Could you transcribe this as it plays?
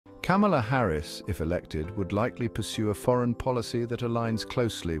Kamala Harris, if elected, would likely pursue a foreign policy that aligns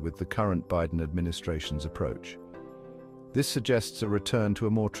closely with the current Biden administration's approach. This suggests a return to a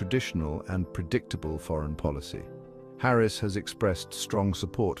more traditional and predictable foreign policy. Harris has expressed strong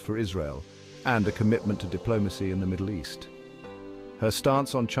support for Israel and a commitment to diplomacy in the Middle East. Her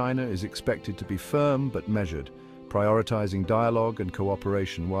stance on China is expected to be firm but measured, prioritizing dialogue and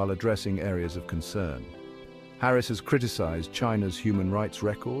cooperation while addressing areas of concern. Harris has criticized China's human rights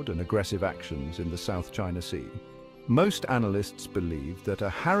record and aggressive actions in the South China Sea. Most analysts believe that a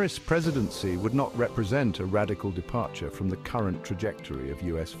Harris presidency would not represent a radical departure from the current trajectory of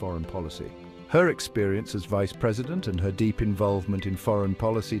US foreign policy. Her experience as vice president and her deep involvement in foreign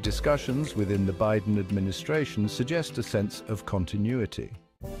policy discussions within the Biden administration suggest a sense of continuity.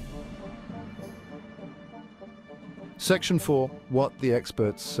 Section 4. What the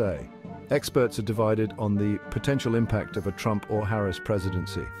experts say. Experts are divided on the potential impact of a Trump or Harris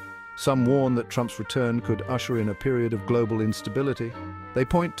presidency. Some warn that Trump's return could usher in a period of global instability. They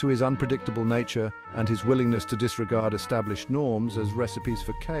point to his unpredictable nature and his willingness to disregard established norms as recipes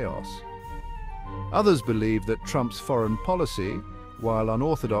for chaos. Others believe that Trump's foreign policy, while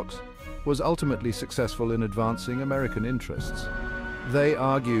unorthodox, was ultimately successful in advancing American interests. They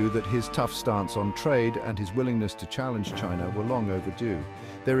argue that his tough stance on trade and his willingness to challenge China were long overdue.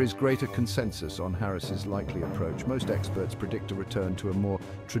 There is greater consensus on Harris's likely approach. Most experts predict a return to a more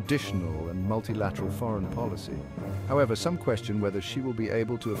traditional and multilateral foreign policy. However, some question whether she will be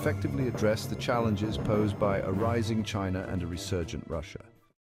able to effectively address the challenges posed by a rising China and a resurgent Russia.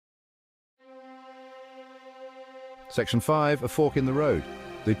 Section 5. A fork in the road.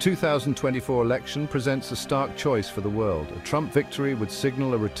 The 2024 election presents a stark choice for the world. A Trump victory would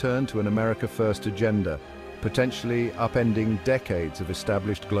signal a return to an America First agenda, potentially upending decades of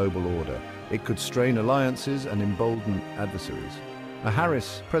established global order. It could strain alliances and embolden adversaries. A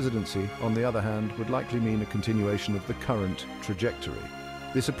Harris presidency, on the other hand, would likely mean a continuation of the current trajectory.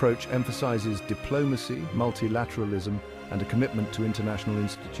 This approach emphasizes diplomacy, multilateralism, and a commitment to international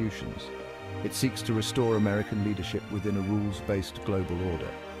institutions. It seeks to restore American leadership within a rules-based global order.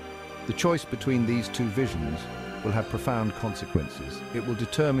 The choice between these two visions will have profound consequences. It will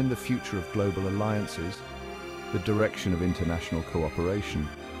determine the future of global alliances, the direction of international cooperation,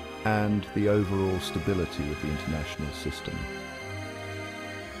 and the overall stability of the international system.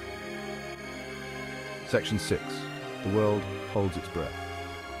 Section 6. The world holds its breath.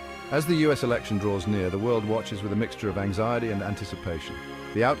 As the US election draws near, the world watches with a mixture of anxiety and anticipation.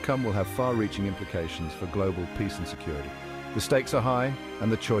 The outcome will have far-reaching implications for global peace and security. The stakes are high, and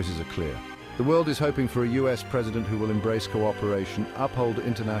the choices are clear. The world is hoping for a US president who will embrace cooperation, uphold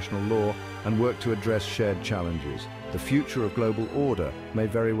international law, and work to address shared challenges. The future of global order may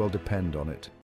very well depend on it.